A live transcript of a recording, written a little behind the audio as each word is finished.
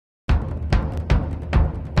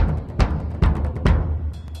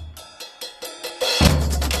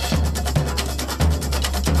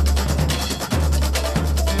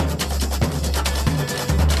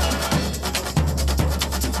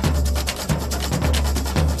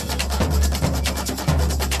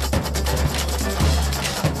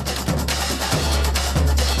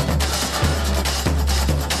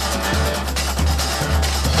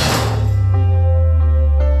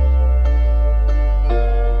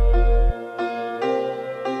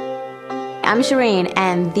I'm Shireen,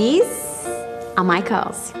 and these are my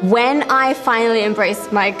curls. When I finally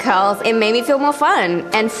embraced my curls, it made me feel more fun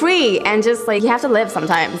and free, and just like, you have to live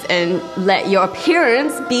sometimes and let your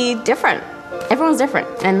appearance be different. Everyone's different,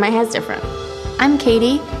 and my hair's different. I'm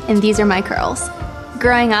Katie, and these are my curls.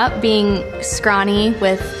 Growing up, being scrawny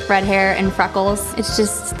with red hair and freckles, it's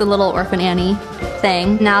just the little Orphan Annie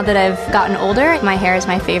thing. Now that I've gotten older, my hair is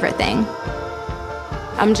my favorite thing.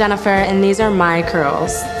 I'm Jennifer, and these are my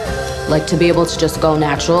curls. Like, to be able to just go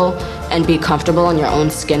natural and be comfortable in your own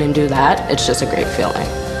skin and do that, it's just a great feeling.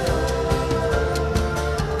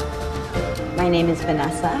 My name is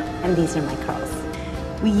Vanessa, and these are my curls.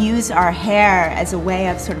 We use our hair as a way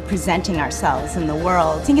of sort of presenting ourselves in the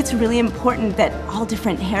world. I think it's really important that all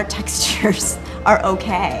different hair textures are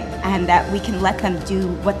okay, and that we can let them do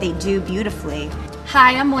what they do beautifully.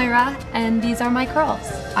 Hi, I'm Moira, and these are my curls.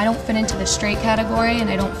 I don't fit into the straight category, and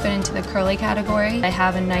I don't fit into the curly category. I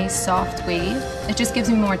have a nice soft wave. It just gives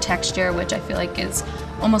me more texture, which I feel like is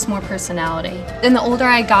almost more personality. Then the older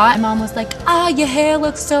I got, my mom was like, your hair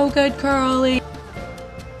looks so good curly.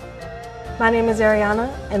 My name is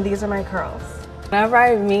Ariana, and these are my curls. Whenever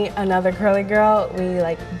I meet another curly girl, we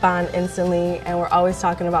like bond instantly, and we're always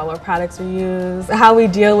talking about what products we use, how we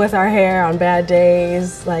deal with our hair on bad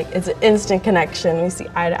days. Like, it's an instant connection. We see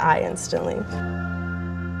eye to eye instantly.